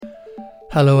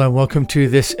Hello and welcome to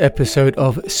this episode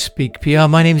of Speak PR.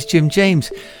 My name is Jim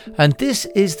James, and this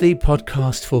is the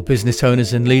podcast for business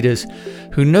owners and leaders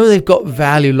who know they've got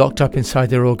value locked up inside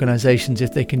their organizations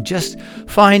if they can just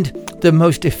find the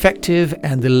most effective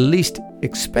and the least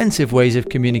expensive ways of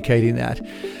communicating that.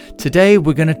 Today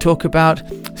we're going to talk about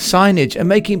signage and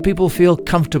making people feel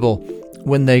comfortable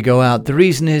when they go out. The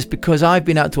reason is because I've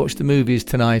been out to watch the movies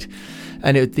tonight,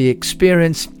 and the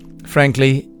experience,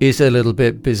 frankly, is a little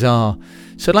bit bizarre.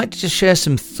 So I'd like to just share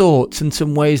some thoughts and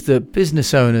some ways that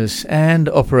business owners and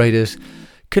operators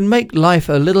can make life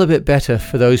a little bit better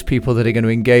for those people that are going to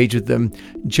engage with them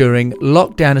during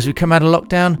lockdown. As we come out of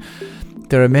lockdown,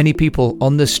 there are many people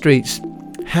on the streets.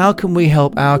 How can we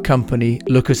help our company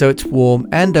look as though it's warm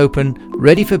and open,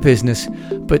 ready for business,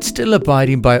 but still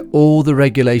abiding by all the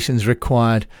regulations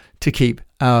required to keep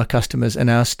our customers and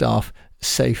our staff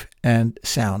safe and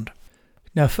sound?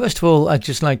 Now, first of all, I'd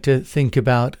just like to think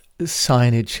about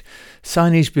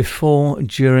signage before,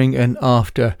 during and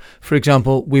after. For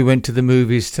example, we went to the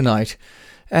movies tonight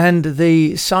and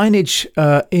the signage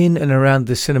in and around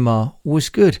the cinema was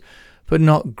good, but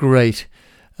not great.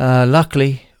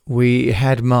 Luckily, we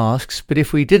had masks, but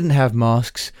if we didn't have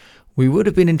masks, we would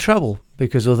have been in trouble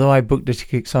because although I booked the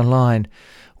tickets online,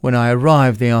 when I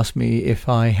arrived, they asked me if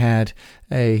I had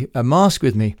a mask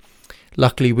with me.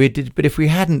 Luckily, we did, but if we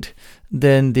hadn't,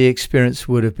 then the experience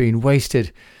would have been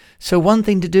wasted. So one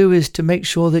thing to do is to make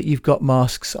sure that you've got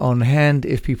masks on hand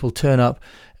if people turn up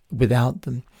without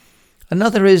them.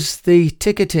 Another is the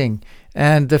ticketing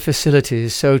and the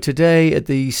facilities. So today at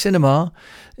the cinema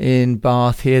in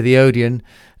Bath here, the Odeon,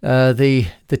 the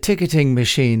ticketing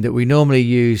machine that we normally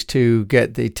use to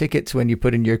get the tickets when you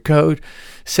put in your code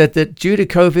said that due to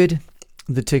COVID,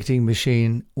 the ticketing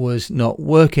machine was not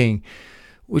working,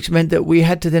 which meant that we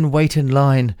had to then wait in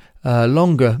line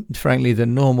longer, frankly,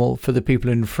 than normal for the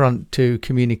people in front to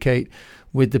communicate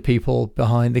with the people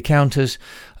behind the counters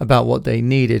about what they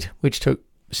needed, which took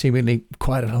seemingly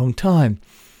quite a long time.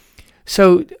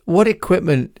 So what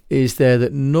equipment is there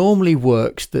that normally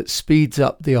works, that speeds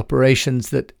up the operations,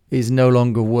 that is no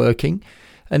longer working?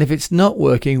 And if it's not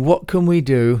working, what can we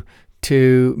do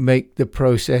to make the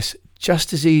process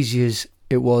just as easy as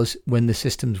it was when the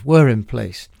systems were in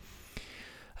place?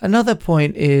 Another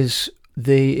point is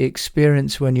the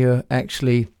experience when you're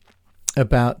actually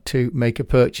about to make a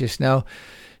purchase. Now,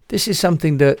 this is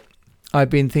something that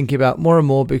I've been thinking about more and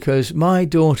more because my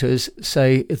daughters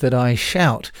say that I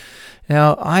shout.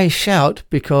 Now, I shout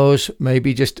because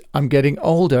maybe just I'm getting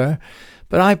older,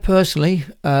 but I personally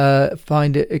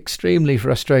find it extremely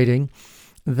frustrating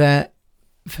that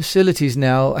facilities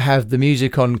now have the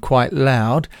music on quite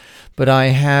loud, but I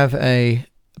have a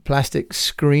plastic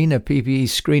screen, a PPE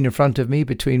screen in front of me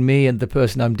between me and the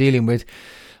person I'm dealing with.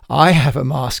 I have a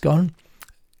mask on.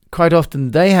 Quite often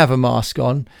they have a mask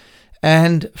on,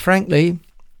 and frankly,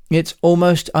 it's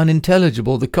almost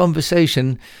unintelligible. The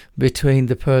conversation between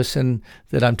the person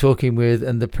that I'm talking with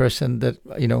and the person that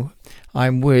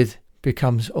I'm with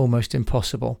becomes almost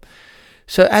impossible.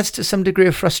 So it adds to some degree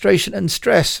of frustration and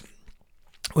stress.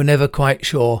 We're never quite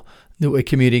sure that we're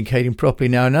communicating properly.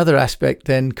 Now, another aspect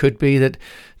then could be that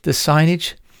the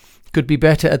signage could be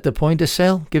better at the point of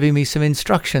sale, giving me some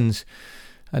instructions.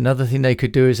 Another thing they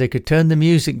could do is they could turn the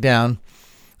music down,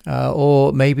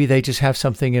 or maybe they just have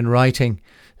something in writing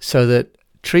so that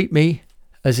treat me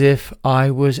as if I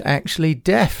was actually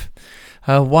deaf.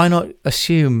 Why not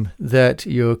assume that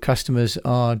your customers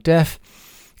are deaf?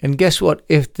 And guess what?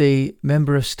 If the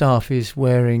member of staff is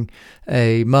wearing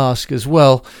a mask as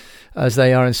well, as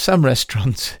they are in some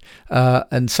restaurants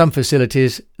and some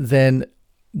facilities, then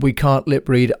we can't lip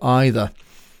read either.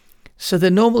 So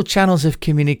the normal channels of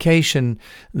communication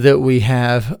that we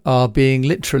have are being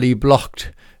literally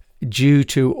blocked due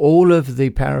to all of the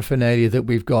paraphernalia that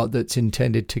we've got that's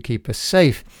intended to keep us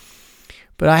safe.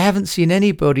 But I haven't seen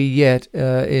anybody yet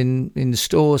in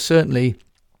stores, certainly,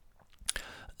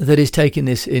 that is taking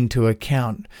this into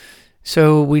account.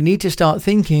 So we need to start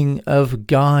thinking of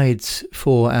guides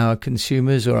for our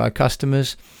consumers or our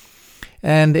customers.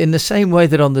 And in the same way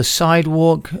that on the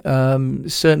sidewalk,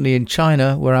 certainly in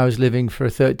China, where I was living for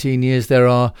 13 years, there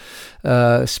are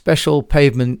special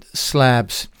pavement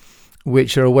slabs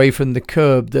which are away from the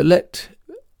curb that let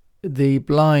the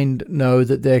blind know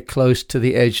that they're close to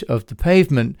the edge of the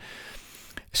pavement.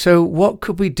 So what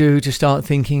could we do to start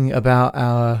thinking about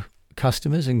our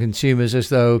customers and consumers as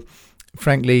though,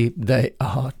 frankly, they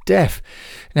are deaf?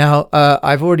 Now,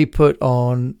 I've already put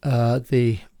on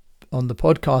the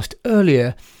podcast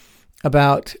earlier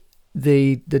about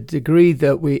the degree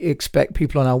that we expect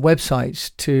people on our websites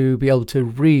to be able to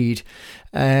read,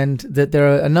 and that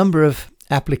there are a number of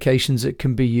applications that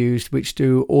can be used which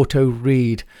do auto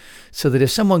read, so that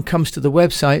if someone comes to the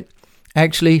website,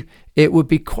 actually it would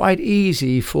be quite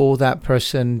easy for that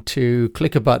person to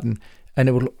click a button and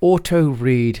it will auto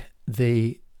read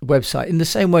the website in the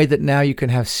same way that now you can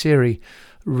have Siri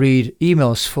read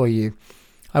emails for you.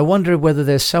 I wonder whether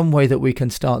there's some way that we can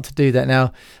start to do that.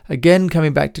 Now, again,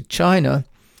 coming back to China,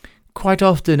 quite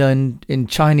often in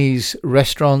Chinese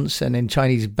restaurants and in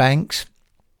Chinese banks,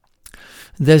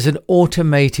 there's an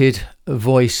automated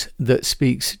voice that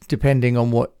speaks depending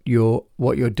on what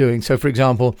you're doing. So, for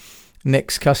example,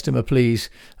 next customer please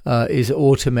is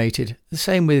automated. The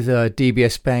same with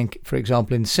DBS Bank, for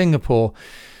example, in Singapore.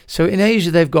 So in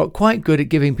Asia, they've got quite good at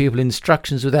giving people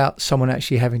instructions without someone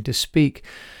actually having to speak.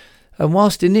 And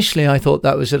whilst initially I thought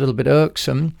that was a little bit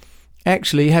irksome,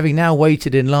 actually having now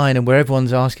waited in line and where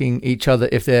everyone's asking each other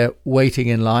if they're waiting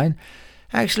in line,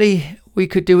 actually we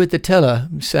could do with the teller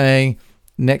saying,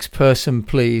 next person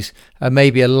please,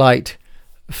 maybe a light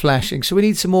flashing. So we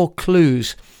need some more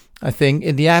clues, I think.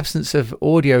 In the absence of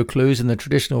audio clues and the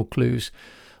traditional clues,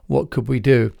 what could we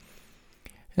do?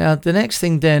 Now, the next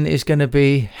thing then is going to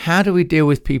be, how do we deal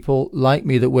with people like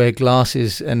me that wear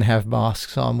glasses and have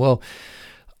masks on? Well,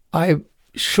 I'm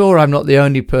sure I'm not the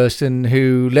only person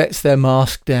who lets their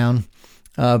mask down,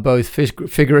 both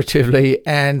figuratively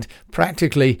and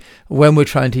practically, when we're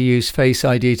trying to use Face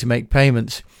ID to make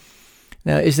payments.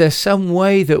 Now, is there some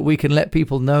way that we can let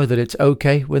people know that it's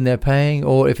okay when they're paying,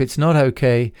 or if it's not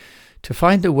okay, to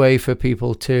find a way for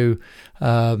people to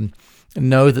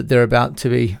know that they're about to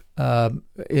be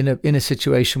in a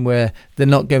situation where they're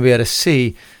not going to be able to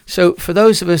see? So for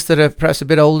those of us that are perhaps a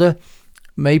bit older,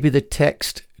 maybe the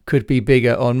text could be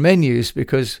bigger on menus,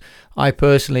 because I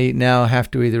personally now have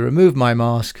to either remove my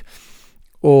mask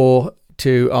or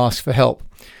to ask for help.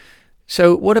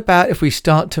 So what about if we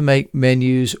start to make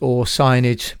menus or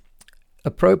signage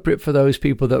appropriate for those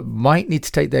people that might need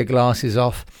to take their glasses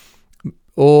off,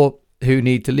 or who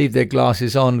need to leave their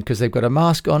glasses on because they've got a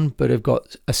mask on but have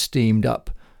got a steamed up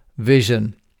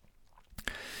vision?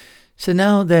 So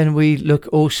now then we look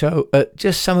also at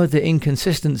just some of the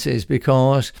inconsistencies,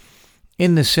 because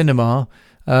in the cinema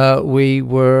we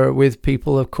were with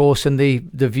people, of course, and the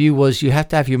view was you have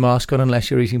to have your mask on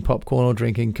unless you're eating popcorn or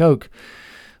drinking Coke.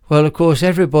 Well, of course,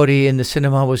 everybody in the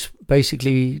cinema was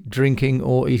basically drinking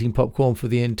or eating popcorn for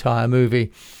the entire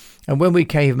movie. And when we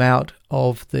came out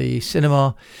of the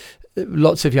cinema,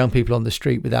 lots of young people on the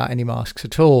street without any masks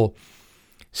at all.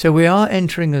 So we are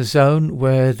entering a zone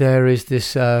where there is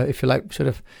this, if you like, sort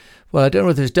of, well, I don't know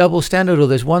if there's double standard or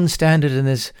there's one standard and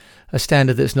there's a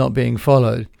standard that's not being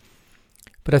followed.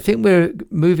 But I think we're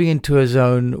moving into a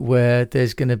zone where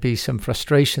there's going to be some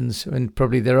frustrations, and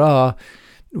probably there are,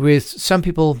 with some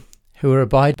people who are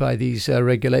abide by these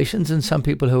regulations and some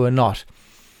people who are not.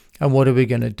 And what are we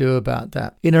going to do about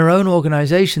that? In our own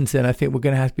organizations, then, I think we're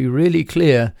going to have to be really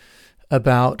clear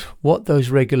about what those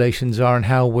regulations are and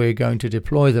how we're going to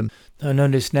deploy them. I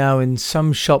notice now in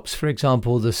some shops, for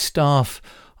example, the staff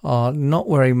are not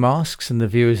wearing masks and the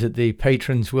view is that the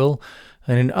patrons will.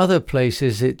 And in other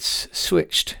places, it's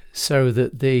switched so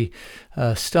that the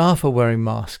staff are wearing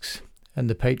masks and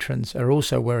the patrons are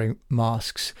also wearing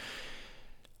masks.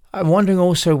 I'm wondering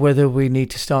also whether we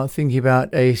need to start thinking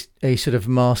about a sort of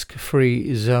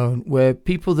mask-free zone where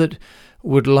people that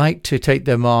would like to take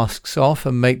their masks off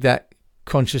and make that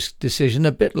conscious decision,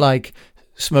 a bit like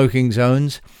smoking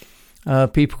zones,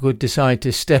 people could decide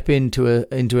to step into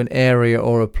an area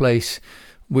or a place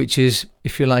which is,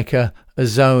 if you like, a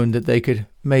zone that they could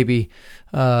maybe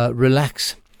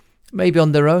relax, maybe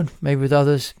on their own, maybe with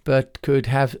others, but could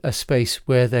have a space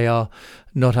where they are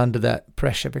not under that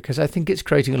pressure, because I think it's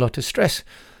creating a lot of stress.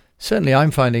 Certainly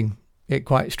I'm finding it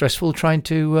quite stressful trying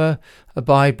to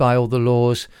abide by all the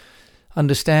laws,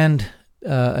 understand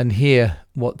and hear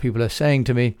what people are saying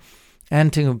to me,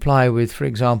 and to comply with, for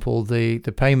example, the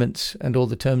payments and all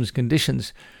the terms and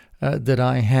conditions that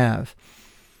I have.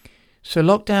 So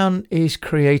lockdown is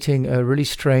creating a really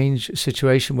strange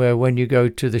situation where when you go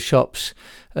to the shops,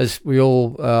 as we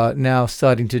all are now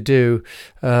starting to do,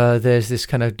 there's this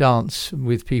kind of dance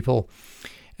with people.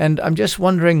 And I'm just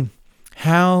wondering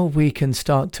how we can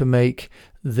start to make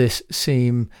this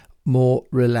seem more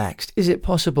relaxed. Is it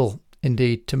possible,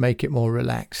 indeed, to make it more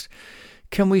relaxed?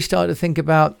 Can we start to think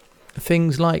about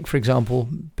things like, for example,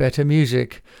 better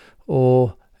music,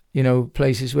 or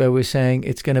places where we're saying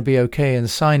it's going to be okay, and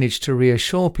signage to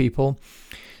reassure people,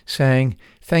 saying,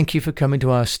 thank you for coming to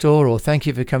our store, or thank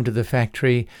you for coming to the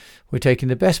factory. We're taking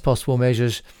the best possible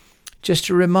measures. Just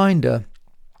a reminder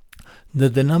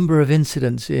that the number of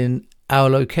incidents in our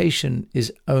location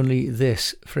is only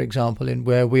this, for example, in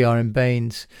where we are in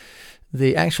Baines.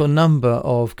 the actual number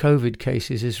of COVID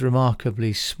cases is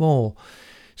remarkably small.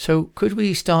 So could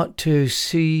we start to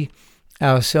see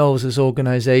ourselves as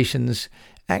organizations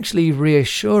actually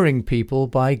reassuring people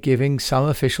by giving some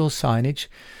official signage,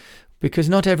 because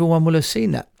not everyone will have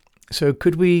seen that. So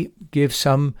could we give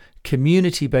some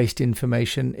community-based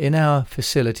information in our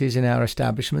facilities, in our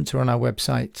establishments or on our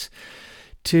websites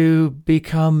to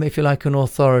become, if you like, an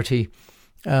authority?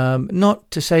 Not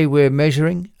to say we're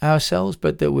measuring ourselves,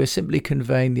 but that we're simply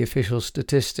conveying the official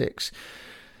statistics.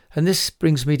 And this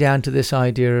brings me down to this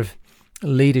idea of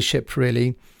leadership,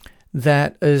 really,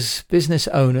 that as business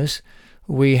owners,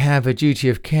 we have a duty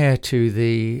of care to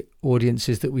the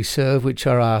audiences that we serve, which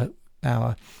are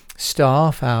our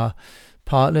staff, our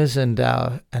partners, and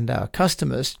our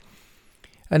customers.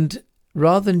 And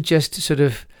rather than just sort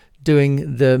of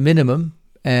doing the minimum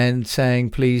and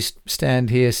saying, please stand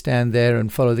here, stand there,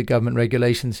 and follow the government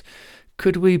regulations,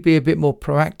 could we be a bit more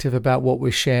proactive about what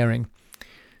we're sharing?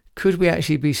 Could we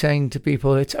actually be saying to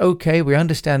people, it's okay, we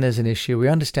understand there's an issue, we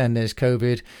understand there's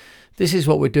COVID, this is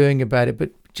what we're doing about it,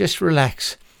 but just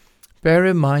relax. Bear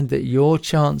in mind that your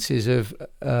chances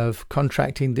of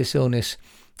contracting this illness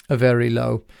are very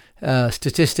low.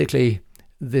 Statistically,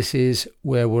 this is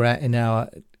where we're at in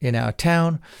our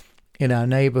town, in our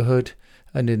neighborhood,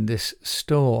 and in this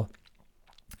store.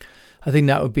 I think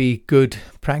that would be good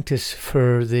practice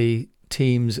for the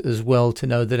teams as well, to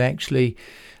know that actually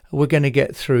we're going to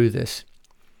get through this.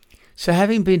 So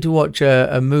having been to watch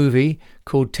a movie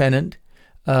called Tenet,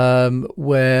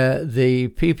 where the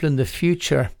people in the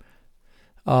future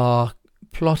are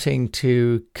plotting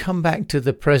to come back to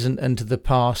the present and to the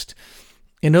past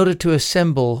in order to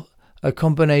assemble a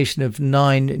combination of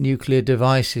 9 nuclear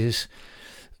devices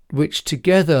which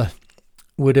together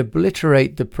would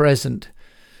obliterate the present,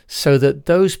 so that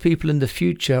those people in the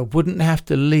future wouldn't have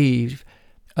to leave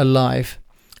alive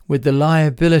with the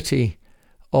liability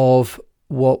of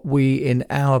what we in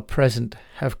our present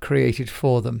have created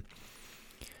for them.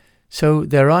 So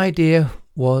their idea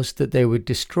was that they would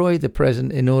destroy the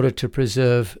present in order to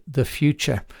preserve the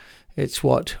future. It's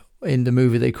what in the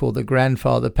movie they call the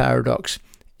grandfather paradox.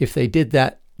 If they did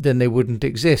that, then they wouldn't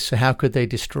exist. So how could they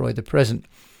destroy the present?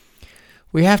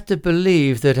 We have to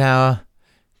believe that our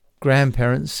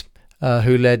grandparents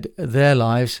who led their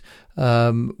lives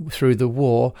through the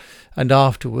war and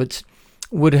afterwards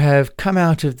would have come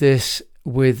out of this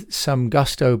with some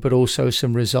gusto, but also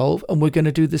some resolve, and we're going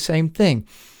to do the same thing.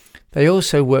 They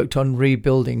also worked on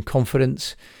rebuilding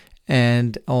confidence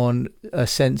and on a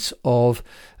sense of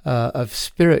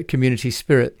spirit, community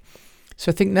spirit.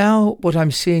 So I think now what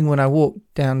I'm seeing when I walk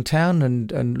downtown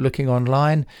and looking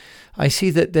online, I see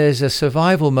that there's a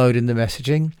survival mode in the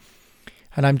messaging.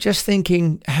 And I'm just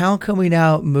thinking, how can we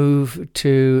now move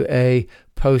to a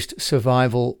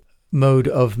post-survival mode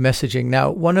of messaging?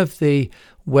 Now, one of the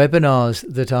webinars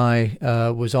that I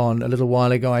was on a little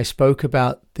while ago, I spoke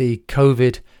about the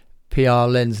COVID PR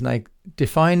lens, and I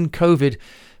define COVID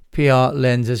PR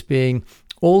lens as being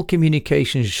all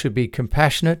communications should be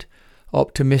compassionate,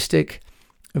 optimistic,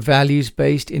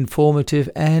 values-based, informative,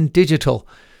 and digital.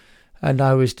 And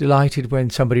I was delighted when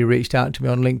somebody reached out to me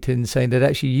on LinkedIn saying they'd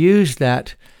actually used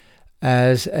that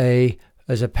as a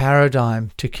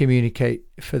paradigm to communicate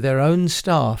for their own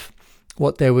staff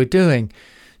what they were doing.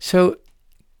 So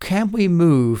can we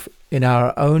move in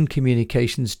our own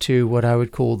communications to what I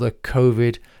would call the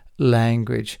COVID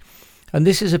language? And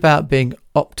this is about being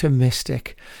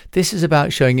optimistic. This is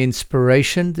about showing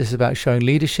inspiration. This is about showing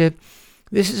leadership.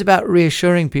 This is about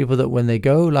reassuring people that when they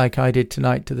go, like I did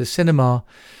tonight, to the cinema,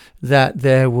 that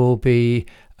there will be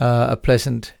a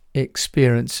pleasant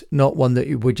experience, not one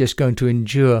that we're just going to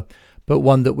endure, but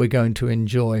one that we're going to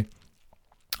enjoy.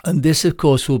 And this, of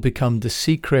course, will become the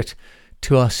secret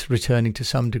to us returning to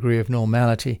some degree of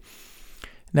normality.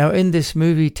 Now, in this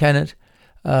movie, Tenet,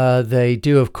 they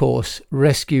do, of course,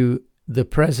 rescue the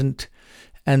present,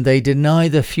 and they deny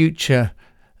the future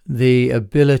the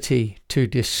ability to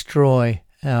destroy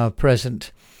our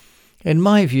present. In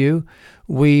my view,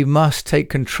 we must take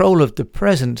control of the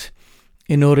present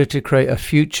in order to create a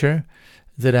future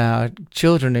that our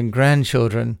children and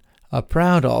grandchildren are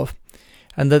proud of,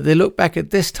 and that they look back at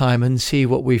this time and see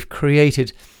what we've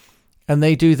created. And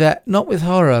they do that not with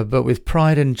horror, but with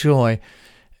pride and joy.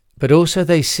 But also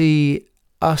they see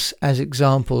us as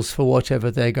examples for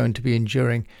whatever they're going to be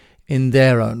enduring in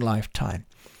their own lifetime.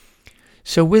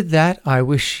 So with that, I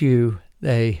wish you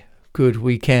a good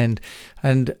weekend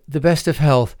and the best of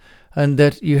health, and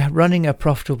that you're running a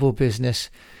profitable business,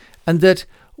 and that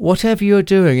whatever you're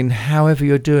doing and however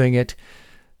you're doing it,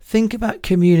 think about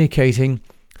communicating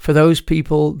for those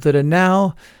people that are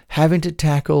now having to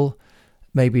tackle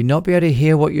maybe not be able to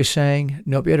hear what you're saying,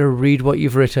 not be able to read what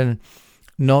you've written,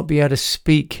 not be able to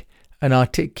speak and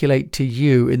articulate to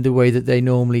you in the way that they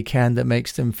normally can, that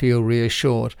makes them feel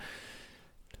reassured.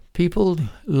 People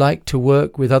like to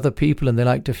work with other people, and they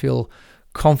like to feel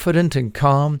confident and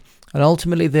calm, and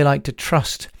ultimately they like to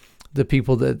trust the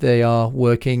people that they are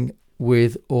working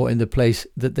with or in the place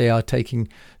that they are taking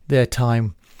their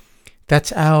time.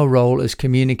 That's our role as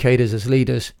communicators, as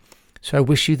leaders. So I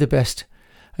wish you the best.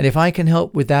 And if I can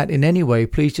help with that in any way,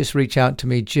 please just reach out to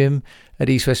me,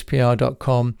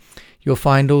 jim@eastwestpr.com. You'll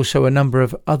find also a number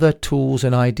of other tools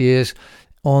and ideas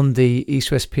on the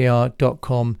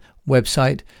eastwestpr.com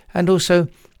website, and also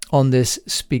on this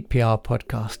Speak PR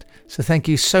podcast. So thank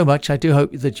you so much. I do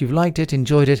hope that you've liked it,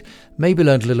 enjoyed it, maybe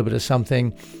learned a little bit of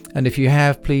something. And if you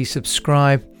have, please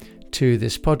subscribe to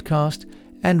this podcast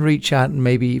and reach out, and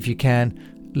maybe if you can,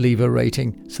 leave a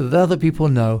rating so that other people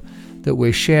know that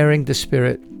we're sharing the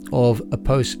spirit of a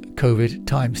post-COVID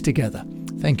times together.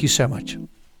 Thank you so much.